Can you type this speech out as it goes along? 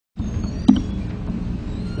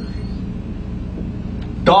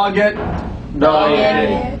Dog it. Dog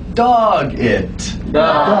it. Dog it.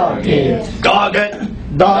 Dog it. Dog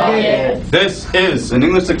it. Dog it. This is an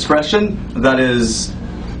English expression that is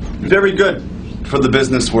very good for the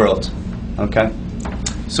business world. Okay?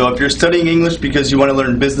 So if you're studying English because you want to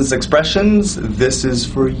learn business expressions, this is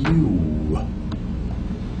for you.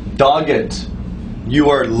 Dog it. You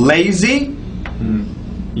are lazy,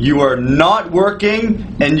 you are not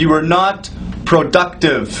working, and you are not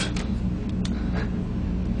productive.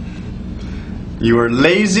 You are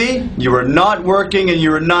lazy, you are not working, and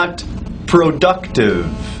you are not productive.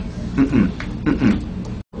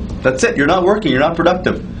 That's it. You're not working, you're not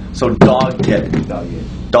productive. So dog it. Dog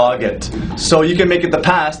it. Dog it. So you can make it the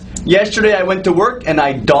past. Yesterday I went to work and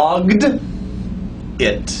I dogged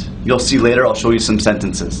it. You'll see later, I'll show you some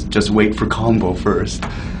sentences. Just wait for combo first.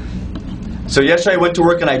 So yesterday I went to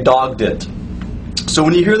work and I dogged it. So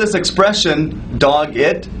when you hear this expression, dog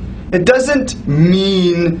it, it doesn't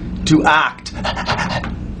mean to act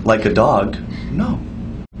like a dog. No.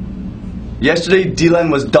 Yesterday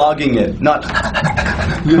Dylan was dogging it, not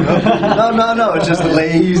No, it's just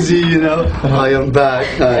lazy, you know. I am back.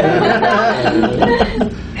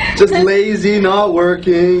 Just lazy, not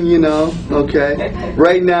working, you know. Okay.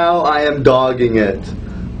 Right now I am dogging it.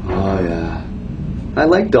 Oh yeah. I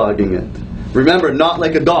like dogging it. Remember, not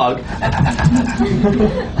like a dog.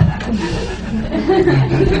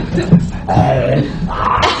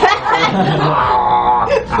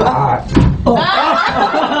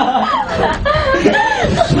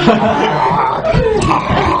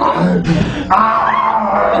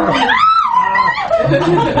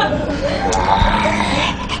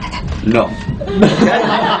 No. Okay.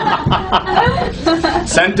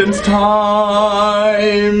 Sentence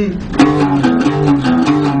time.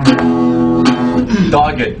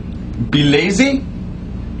 Dog it. Be lazy.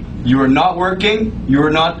 You are not working. You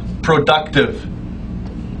are not productive.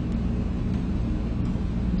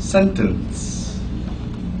 Sentence.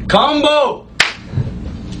 Combo.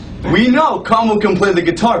 We know Combo can play the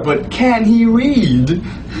guitar, but can he read?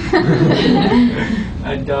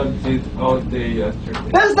 I dogged it all day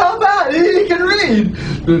yesterday. That's not bad. He can read.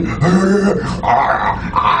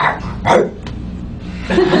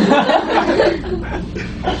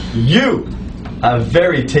 You have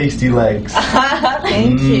very tasty legs.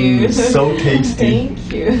 Thank you. So tasty.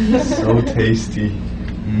 Thank you. So tasty.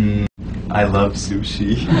 I love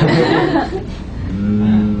sushi.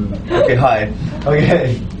 Okay, hi.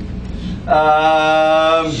 Okay.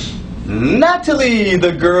 Natalie,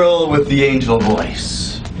 the girl with the angel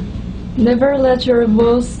voice. Never let your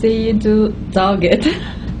boss see you dog it.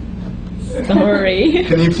 Sorry.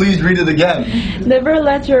 Can you please read it again? Never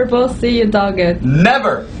let your boss see you dog it.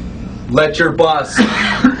 Never let your boss,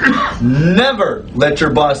 never let your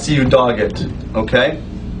boss see you dog it, okay?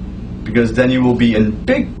 Because then you will be in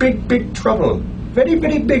big, big, big trouble. Very,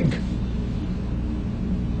 very big.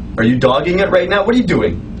 Are you dogging it right now? What are you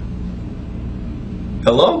doing?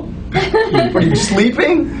 Hello? What are you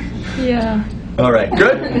sleeping? Yeah. All right,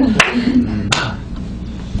 good.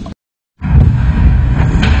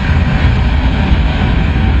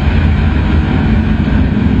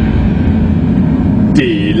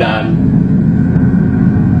 Dylan.